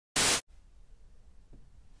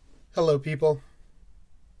Hello people.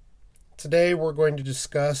 Today we're going to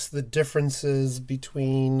discuss the differences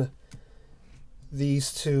between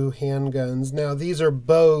these two handguns. Now these are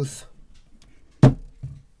both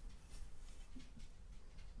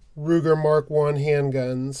Ruger Mark 1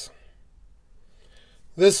 handguns.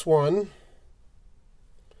 This one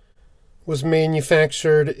was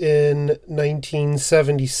manufactured in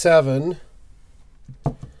 1977,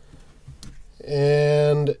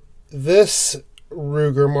 and this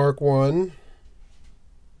Ruger Mark 1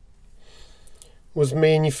 was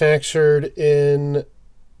manufactured in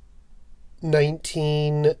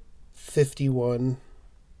 1951.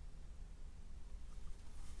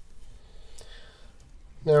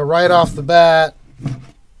 Now, right off the bat,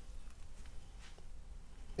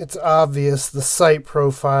 it's obvious the sight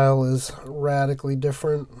profile is radically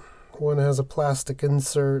different. One has a plastic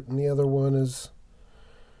insert and the other one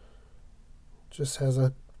just has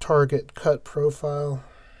a target cut profile.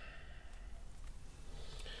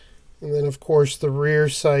 And then, of course, the rear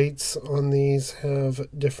sights on these have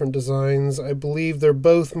different designs. I believe they're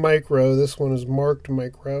both micro. This one is marked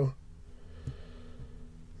micro.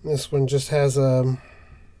 This one just has a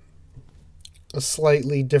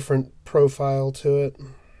slightly different profile to it.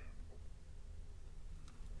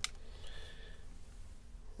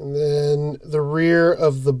 And then the rear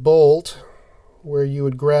of the bolt, where you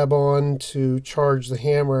would grab on to charge the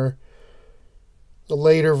hammer, the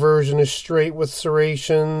later version is straight with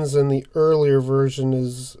serrations, and the earlier version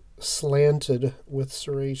is slanted with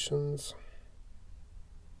serrations.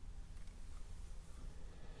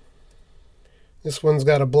 This one's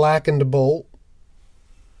got a blackened bolt,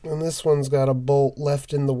 and this one's got a bolt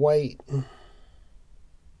left in the white. And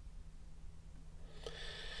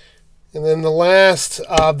then the last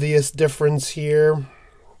obvious difference here,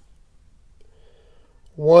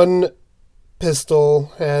 one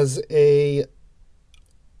pistol has a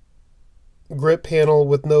grip panel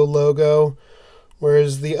with no logo,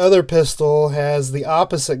 whereas the other pistol has the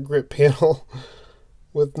opposite grip panel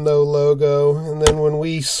with no logo. And then when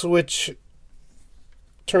we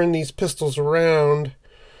turn these pistols around,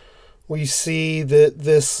 we see that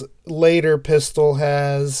this later pistol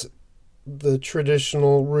has the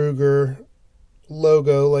traditional Ruger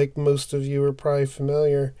logo, like most of you are probably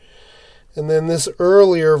familiar. And then this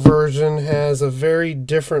earlier version has a very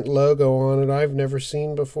different logo on it I've never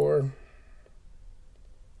seen before.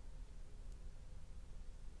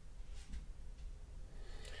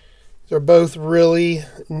 They're both really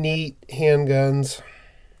neat handguns.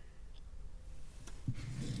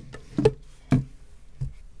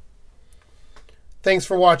 Thanks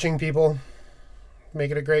for watching, people.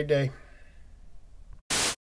 Make it a great day.